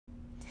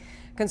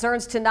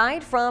Concerns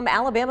tonight from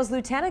Alabama's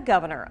Lieutenant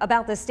Governor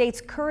about the state's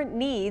current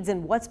needs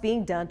and what's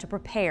being done to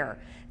prepare.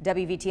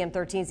 WVTM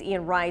 13's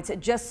Ian Wright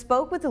just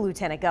spoke with the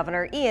Lieutenant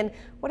Governor. Ian,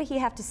 what did he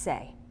have to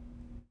say?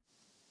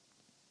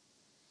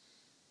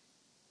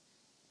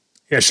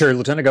 Yeah, sure.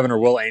 Lieutenant Governor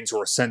Will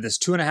Ainsworth sent this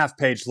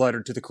 2.5-page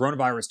letter to the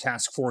coronavirus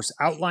task force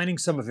outlining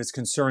some of his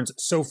concerns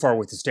so far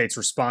with the state's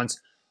response,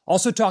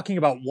 also talking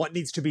about what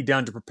needs to be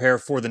done to prepare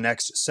for the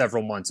next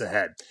several months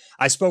ahead.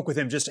 I spoke with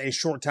him just a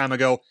short time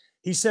ago.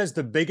 He says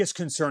the biggest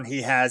concern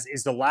he has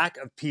is the lack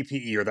of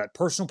PPE, or that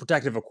personal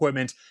protective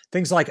equipment,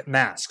 things like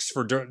masks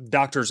for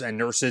doctors and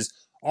nurses,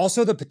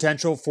 also the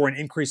potential for an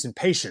increase in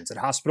patients that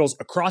hospitals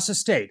across the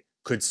state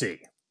could see.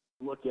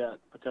 Look at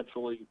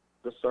potentially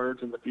the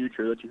surge in the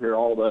future that you hear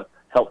all the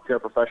healthcare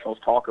professionals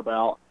talk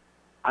about.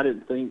 I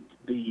didn't think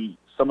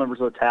some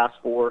members of the task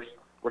force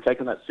were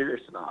taking that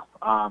serious enough.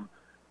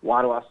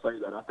 Why do I say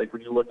that? I think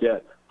when you look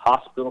at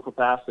hospital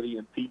capacity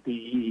and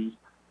PPEs,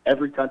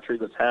 every country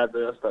that's had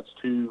this, that's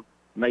two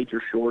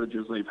major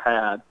shortages they've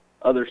had.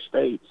 Other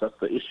states, that's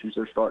the issues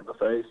they're starting to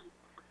face.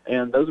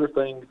 And those are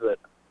things that,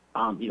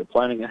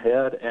 planning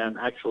ahead and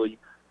actually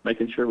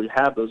making sure we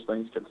have those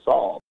things can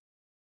solve.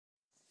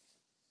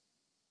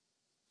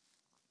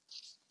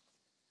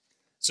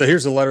 So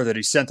here's a letter that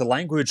he sent. The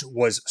language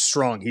was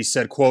strong. He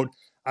said, quote,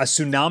 "A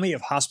tsunami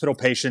of hospital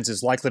patients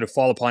is likely to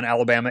fall upon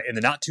Alabama in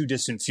the not too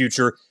distant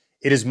future.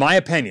 It is my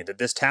opinion that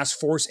this task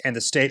force and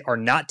the state are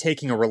not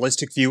taking a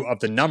realistic view of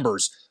the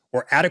numbers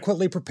or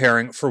adequately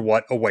preparing for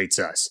what awaits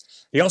us."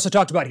 He also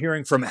talked about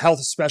hearing from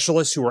health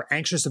specialists who are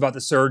anxious about the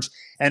surge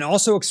and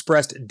also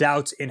expressed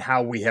doubts in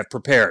how we have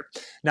prepared.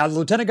 Now, the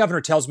Lieutenant Governor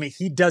tells me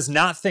he does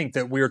not think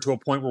that we are to a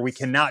point where we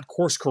cannot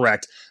course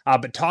correct,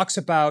 but talks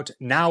about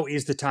now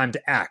is the time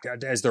to act.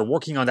 As they're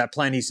working on that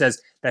plan, he says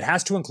that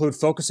has to include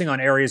focusing on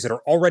areas that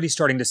are already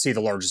starting to see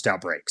the largest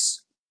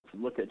outbreaks.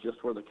 Look at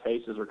just where the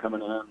cases are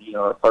coming in.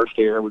 Our first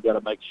area we've got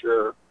to make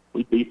sure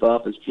we beef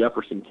up is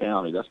Jefferson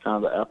County. That's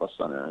kind of the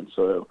epicenter. And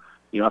so,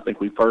 I think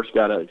we first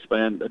got to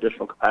expand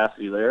additional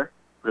capacity there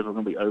because we're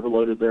going to be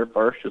overloaded there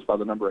first just by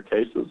the number of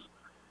cases.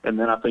 And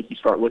then I think you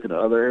start looking at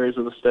other areas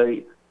of the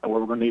state and where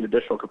we're going to need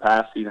additional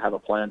capacity and have a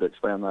plan to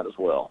expand that as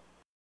well.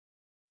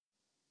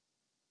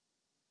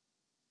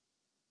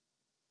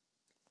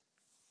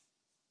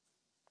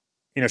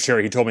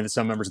 Sherry, he told me that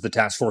some members of the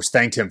task force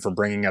thanked him for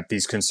bringing up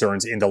these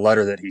concerns in the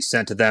letter that he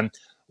sent to them.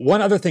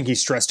 One other thing he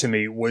stressed to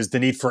me was the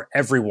need for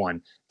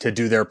everyone to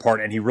do their part,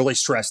 and he really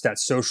stressed that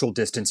social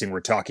distancing we're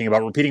talking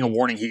about, repeating a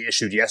warning he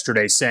issued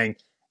yesterday saying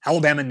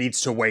Alabama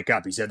needs to wake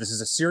up. He said this is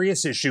a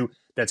serious issue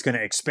that's going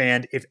to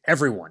expand if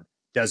everyone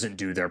doesn't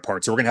do their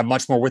part. So we're going to have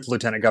much more with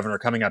Lieutenant Governor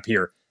coming up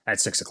here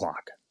at 6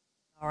 o'clock.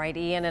 All right,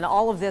 Ian, and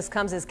all of this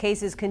comes as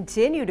cases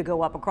continue to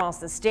go up across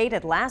the state.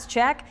 At last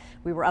check,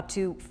 we were up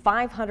to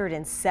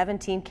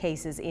 517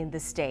 cases in the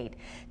state.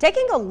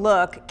 Taking a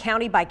look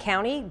county by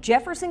county,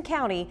 Jefferson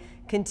County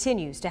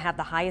continues to have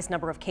the highest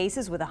number of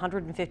cases with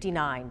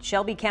 159.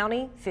 Shelby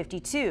County,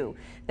 52.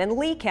 Then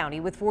Lee County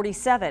with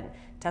 47.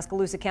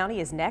 Tuscaloosa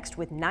County is next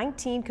with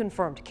 19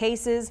 confirmed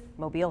cases.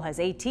 Mobile has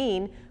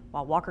 18,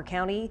 while Walker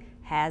County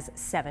has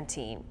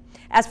 17.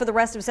 As for the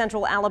rest of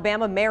central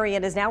Alabama,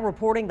 Marion is now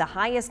reporting the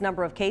highest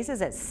number of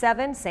cases at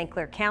 7. St.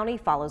 Clair County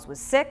follows with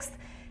 6th,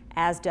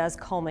 as does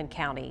Coleman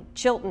County.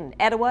 Chilton,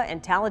 Etowah,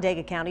 and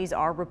Talladega counties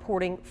are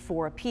reporting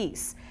 4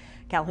 apiece.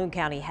 Calhoun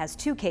County has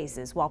 2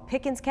 cases, while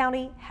Pickens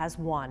County has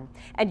 1.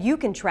 And you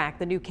can track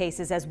the new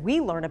cases as we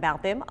learn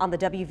about them on the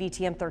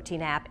WVTM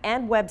 13 app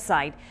and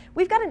website.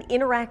 We've got an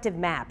interactive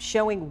map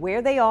showing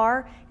where they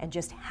are and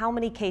just how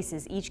many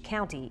cases each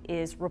county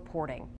is reporting.